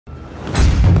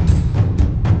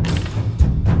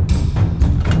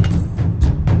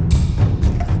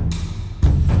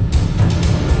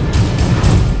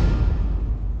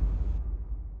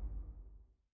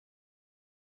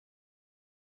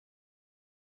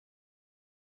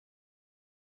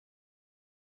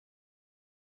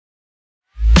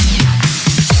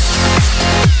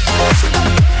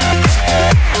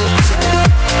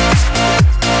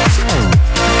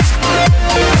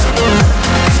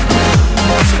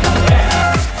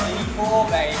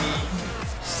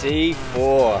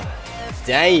C4.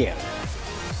 Damn.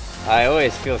 I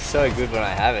always feel so good when I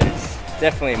have it. It's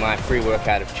definitely my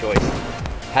pre-workout of choice.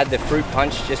 Had the fruit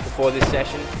punch just before this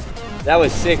session. That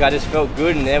was sick. I just felt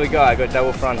good, and there we go. I got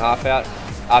double front half out.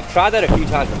 I've tried that a few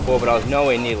times before, but I was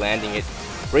nowhere near landing it.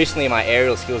 Recently, my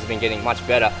aerial skills have been getting much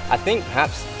better. I think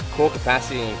perhaps core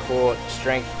capacity and core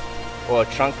strength, or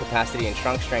trunk capacity and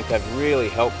trunk strength, have really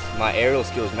helped my aerial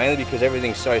skills, mainly because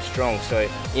everything's so strong. So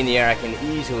in the air, I can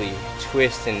easily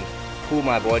twist and pull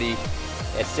my body.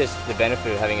 It's just the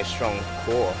benefit of having a strong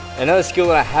core. Another skill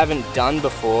that I haven't done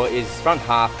before is front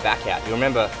half back out. You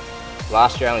remember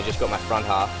last year I only just got my front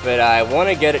half, but I want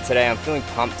to get it today. I'm feeling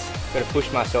pumped. Got to push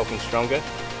myself in stronger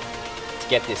to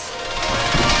get this.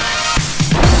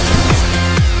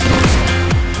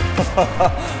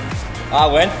 I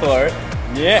went for it.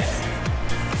 Yes.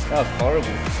 That was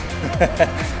horrible.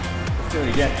 Let's do it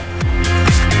again.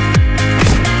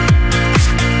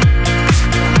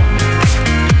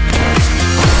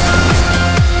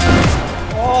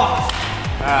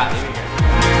 Alright, here we go.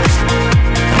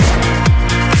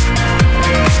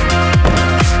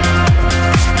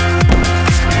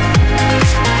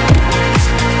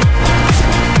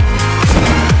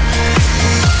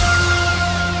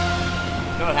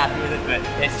 Not happy with it, but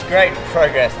it's great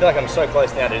progress. I feel like I'm so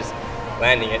close now to just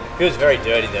landing it. Feels very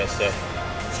dirty though, so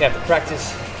just gonna have to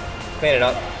practice, clean it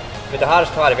up. But the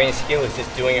hardest part of any skill is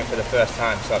just doing it for the first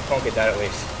time, so I've conquered that at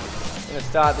least. I'm gonna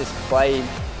start this play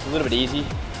a little bit easy.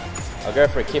 I'll go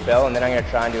for a kip L, and then I'm going to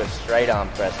try and do a straight arm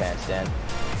press handstand.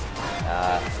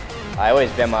 I always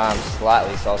bend my arms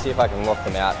slightly, so I'll see if I can lock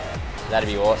them out. That'd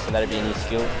be awesome, that'd be a new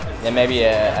skill. Then maybe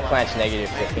a planche negative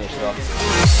to finish it off.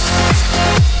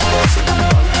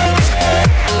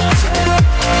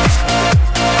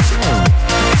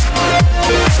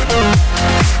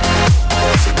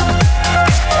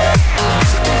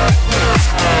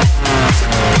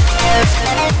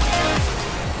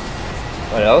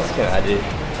 What else can I do?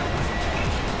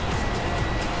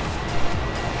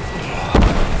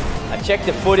 I checked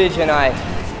the footage and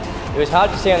it was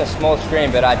hard to see on the small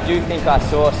screen, but I do think I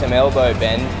saw some elbow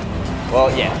bend.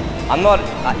 Well, yeah,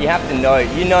 you have to know,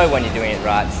 you know when you're doing it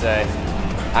right, so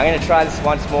I'm gonna try this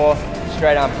once more,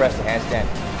 straight arm press to handstand.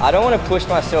 I don't want to push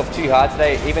myself too hard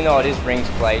today, even though it is rings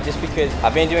play, just because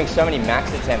I've been doing so many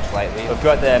max attempts lately. We've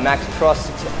got the max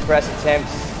cross press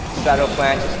attempts, straddle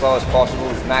planche as slow as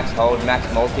possible, max hold, max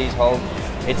multis hold.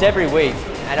 It's every week.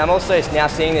 And I'm also now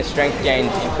seeing the strength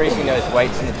gains, increasing those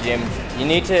weights in the gym. You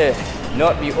need to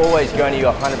not be always going to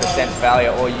your 100%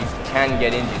 failure, or you can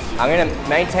get injured. I'm going to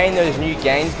maintain those new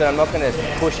gains, but I'm not going to be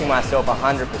pushing myself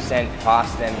 100%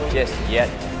 past them just yet.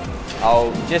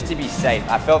 Just to be safe.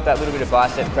 I felt that little bit of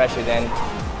bicep pressure then.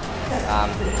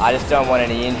 I just don't want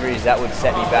any injuries. That would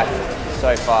set me back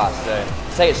so fast.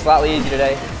 So take it slightly easier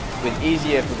today with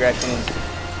easier progressions.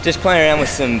 Just playing around with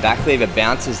some back lever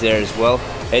bounces there as well.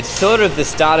 It's sort of the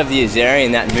start of the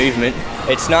Azarian, that movement.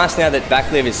 It's nice now that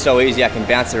back lever is so easy, I can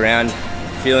bounce around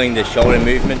feeling the shoulder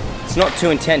movement. It's not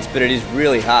too intense, but it is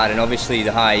really hard, and obviously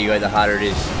the higher you go, the harder it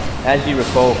is. As you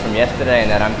recall from yesterday, and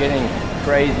that I'm getting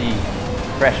crazy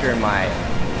pressure in my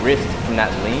wrist from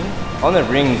that lean. On the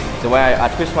rings, the way I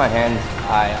twist my hands,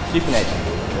 I supinate them.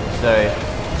 So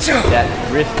that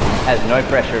wrist has no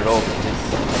pressure at all because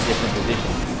it's a different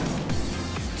position.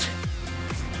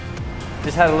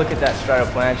 Just had a look at that straddle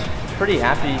planche. Pretty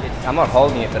happy. I'm not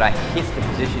holding it, but I hit the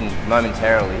position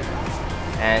momentarily,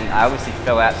 and I obviously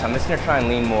fell out. So I'm just going to try and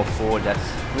lean more forward. That's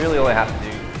really all I have to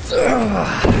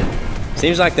do.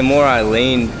 Seems like the more I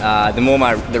lean, the more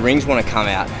the rings want to come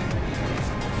out.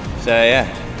 So yeah,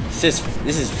 this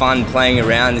is fun playing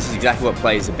around. This is exactly what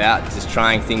play is about. Just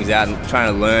trying things out and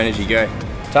trying to learn as you go.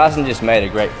 Tyson just made a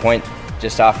great point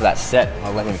just after that set.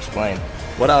 I'll let him explain.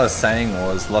 What I was saying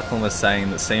was, Lachlan was saying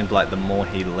that it seemed like the more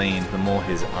he leaned, the more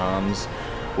his arms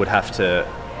would have to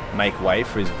make way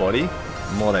for his body,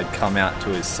 the more they'd come out to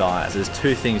his sides. There's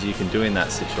two things you can do in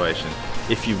that situation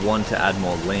if you want to add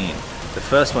more lean. The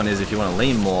first one is, if you want to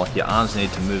lean more, your arms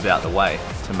need to move out the way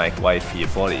to make way for your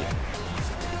body.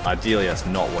 Ideally, that's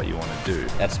not what you want to do.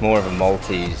 That's more of a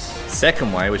Maltese.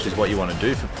 Second way, which is what you want to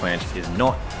do for planche, is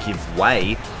not give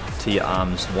way to your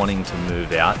arms wanting to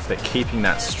move out, but keeping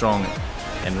that strong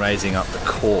and raising up the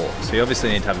core. So you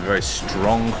obviously need to have a very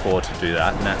strong core to do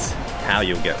that, and that's how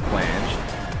you'll get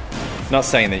planche. Not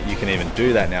saying that you can even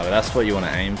do that now, but that's what you want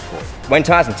to aim for. When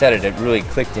Tyson said it, it really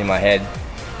clicked in my head,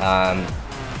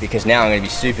 because now I'm going to be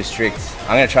super strict.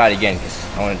 I'm going to try it again because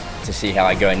I wanted to see how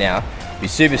I go now. Be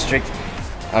super strict.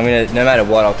 I'm going to, no matter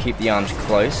what, I'll keep the arms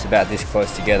close, about this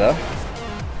close together,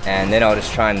 and then I'll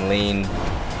just try and lean,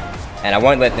 and I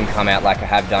won't let them come out like I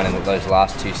have done in those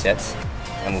last two sets.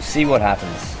 and we'll see what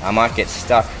happens. I might get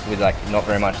stuck with like not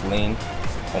very much lean,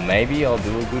 or maybe I'll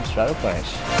do a good straddle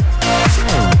planche.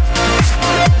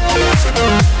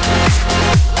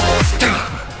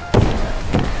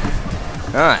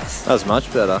 Nice. That was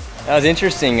much better. That was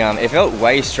interesting. It felt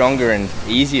way stronger and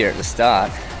easier at the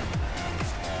start.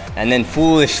 And then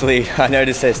foolishly, I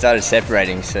noticed they started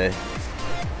separating, so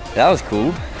that was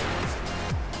cool.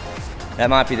 That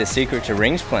might be the secret to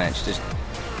rings planche. Just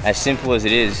as simple as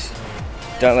it is,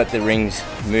 don't let the rings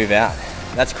move out.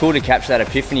 That's cool to capture that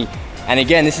epiphany. And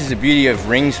again, this is the beauty of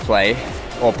rings play,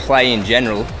 or play in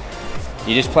general.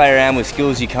 You just play around with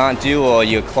skills you can't do or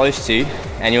you're close to,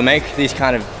 and you'll make these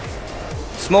kind of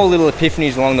small little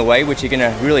epiphanies along the way, which are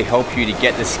gonna really help you to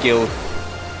get the skill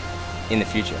in the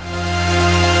future.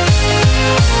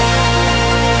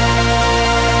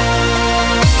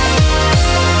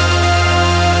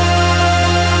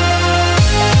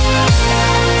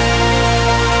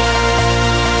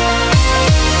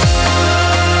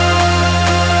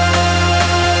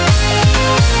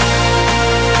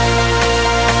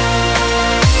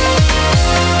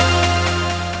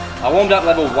 I warmed up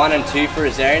level 1 and 2 for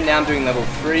Azarian, now I'm doing level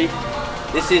 3.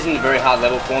 This isn't a very hard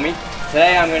level for me.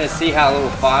 Today I'm going to see how level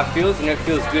 5 feels, and if it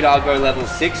feels good I'll go level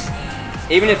 6.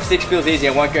 Even if 6 feels easy,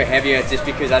 I won't go heavier just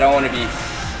because I don't want to be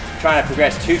trying to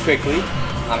progress too quickly.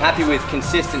 I'm happy with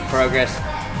consistent progress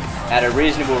at a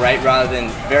reasonable rate rather than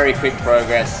very quick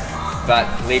progress, but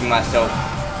leaving myself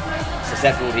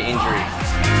susceptible to injury.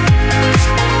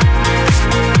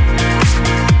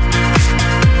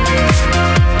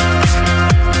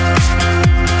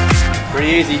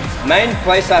 Pretty easy. Main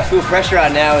place I feel pressure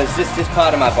right now is just this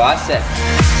part of my bicep.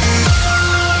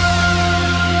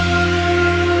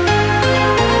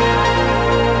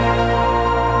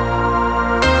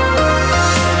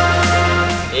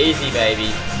 Easy,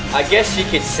 baby. I guess you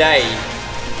could say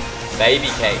baby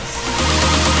cakes.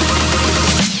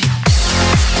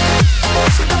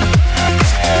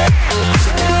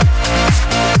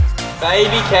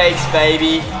 Baby cakes,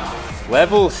 baby.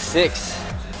 Level 6.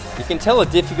 You can tell the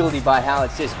difficulty by how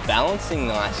it's just balancing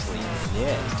nicely.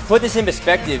 Yeah. To put this in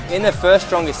perspective, in the first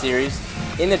stronger series,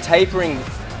 in the tapering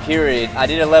period, I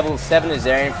did a level 7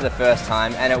 Azarian for the first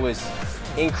time, and it was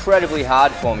incredibly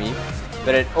hard for me,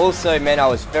 but it also meant I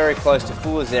was very close to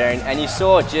full Azarian, and you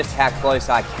saw just how close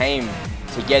I came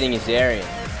to getting Azarian.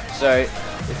 So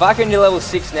if I can do level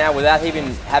 6 now without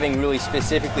even having really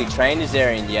specifically trained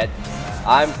Azarian yet,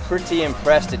 I'm pretty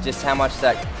impressed at just how much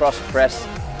that cross press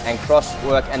and cross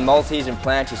work and multis and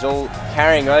planche is all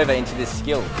carrying over into this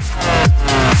skill.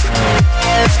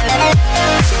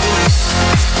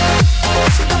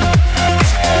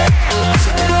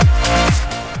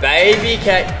 Baby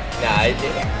cake.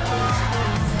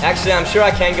 Actually, I'm sure I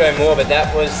can go more, but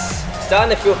that was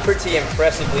starting to feel pretty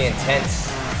impressively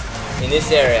intense in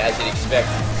this area, as you'd expect.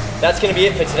 That's going to be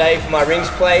it for today for my rings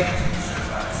play.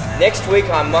 Next week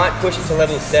I might push it to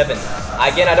level 7.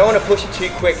 Again, I don't want to push it too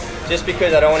quick just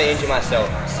because I don't want to injure myself.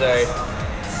 So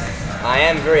I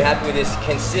am very happy with this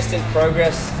consistent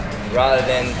progress rather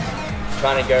than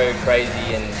trying to go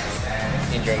crazy and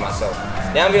injuring myself.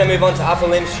 Now I'm going to move on to upper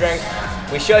limb strength.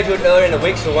 We showed you it earlier in the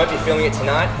week, so we won't be filming it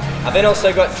tonight. I've then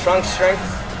also got trunk strength.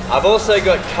 I've also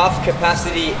got cuff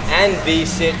capacity and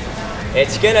V-sit.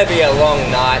 It's going to be a long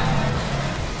night,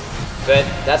 but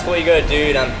that's what you got to do,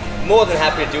 and I'm more than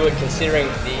happy to do it considering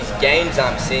these gains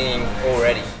I'm seeing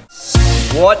already.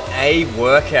 What a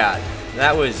workout.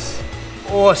 That was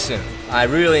awesome. I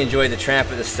really enjoyed the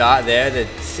tramp at the start there. The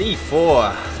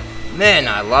C4, man,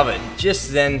 I love it.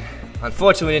 Just then,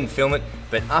 unfortunately didn't film it,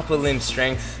 but upper limb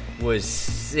strength was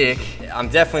sick. I'm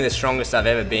definitely the strongest I've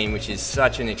ever been, which is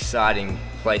such an exciting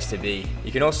place to be.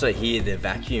 You can also hear the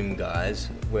vacuum guys.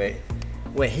 We're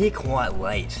here quite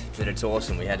late, but it's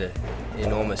awesome. We had an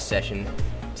enormous session.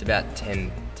 It's about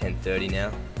 10:30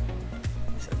 now.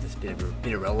 So it's a bit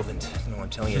irrelevant. I don't know why I'm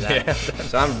telling you that. Yeah.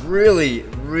 So I'm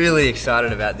really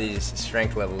excited about these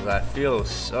strength levels. I feel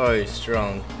so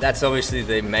strong. That's obviously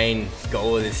the main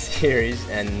goal of this series,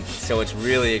 and so it's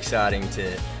really exciting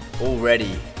to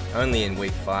already, only in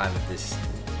week 5 of this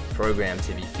program,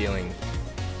 to be feeling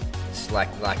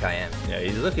like I am. Yeah,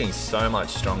 he's looking so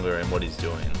much stronger in what he's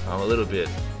doing. I'm a little bit,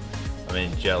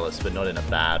 jealous, but not in a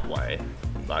bad way.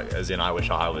 Like, as in, I wish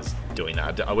I was doing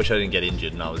that. I wish I didn't get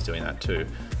injured and I was doing that too.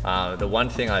 The one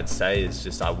thing I'd say is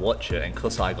just I watch it, and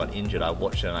because I got injured, I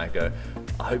watch it and I go,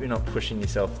 I hope you're not pushing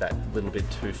yourself that little bit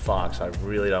too far, because I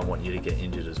really don't want you to get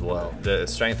injured as well. The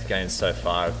strength gains so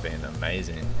far have been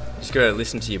amazing. Just gotta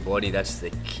listen to your body. That's the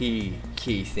key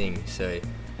thing. So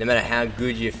no matter how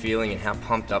good you're feeling and how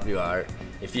pumped up you are,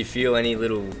 if you feel any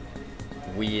little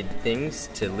weird things,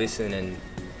 to listen and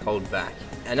hold back.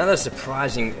 Another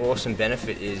surprising, awesome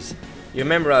benefit is, you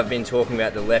remember I've been talking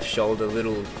about the left shoulder,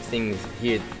 little things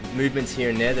here, movements here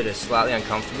and there that are slightly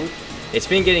uncomfortable. It's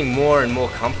been getting more and more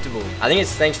comfortable. I think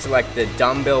it's thanks to like the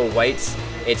dumbbell weights.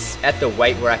 It's at the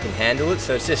weight where I can handle it,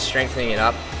 so it's just strengthening it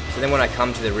up. So then when I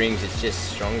come to the rings, it's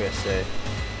just stronger. So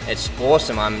it's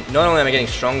awesome. Not only am I getting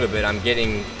stronger, but I'm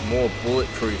getting more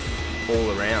bulletproof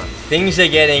all around. Things are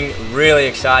getting really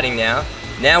exciting now.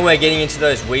 Now we're getting into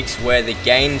those weeks where the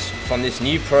gains from this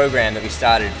new program that we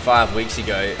started 5 weeks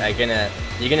ago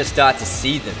you're gonna start to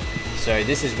see them. So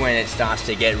this is when it starts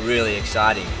to get really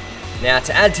exciting. Now,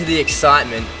 to add to the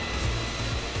excitement,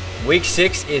 week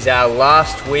 6 is our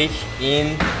last week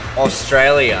in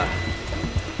Australia.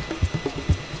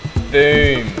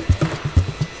 Boom.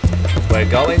 We're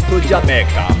going to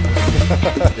Jamaica.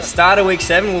 The start of week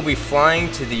 7, we'll be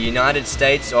flying to the United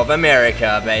States of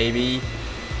America, baby.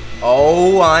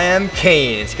 Oh, I am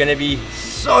keen. It's gonna be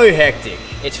so hectic.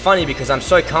 It's funny because I'm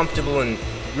so comfortable and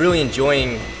really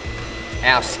enjoying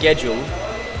our schedule,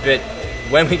 but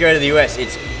when we go to the US,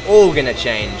 it's all gonna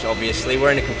change, obviously.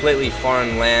 We're in a completely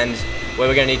foreign land where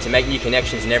we're gonna need to make new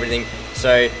connections and everything.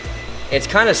 So it's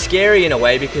kind of scary in a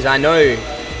way because I know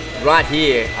right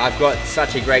here I've got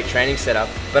such a great training setup,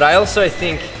 but I also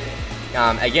think,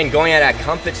 again, going out our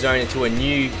comfort zone into a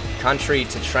new country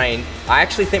to train, I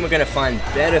actually think we're gonna find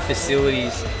better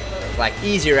facilities, like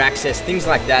easier access, things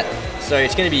like that. So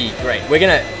it's gonna be great.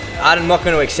 I'm not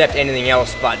gonna accept anything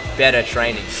else but better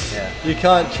training. Yeah. You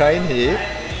can't train here.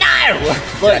 No!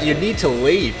 But you need to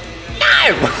leave.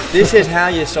 No! This is how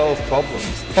you solve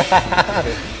problems.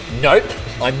 Nope,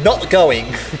 I'm not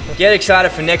going. Get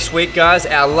excited for next week, guys.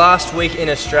 Our last week in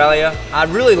Australia. I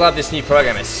really love this new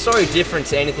program. It's so different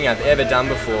to anything I've ever done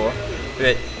before.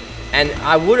 And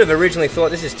I would have originally thought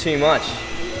this is too much.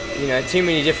 You know, too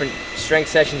many different strength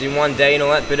sessions in one day and all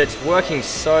that, but it's working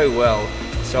so well.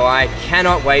 So I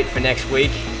cannot wait for next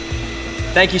week.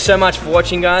 Thank you so much for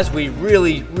watching, guys. We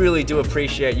really, really do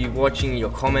appreciate you watching, your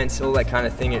comments, all that kind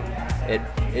of thing.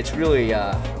 It's really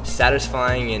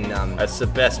satisfying and that's the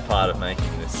best part of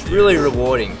making this series. Really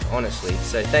rewarding, honestly.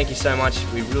 So thank you so much.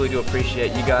 We really do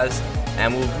appreciate you guys,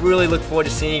 and we'll really look forward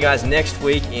to seeing you guys next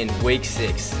week in week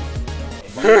 6.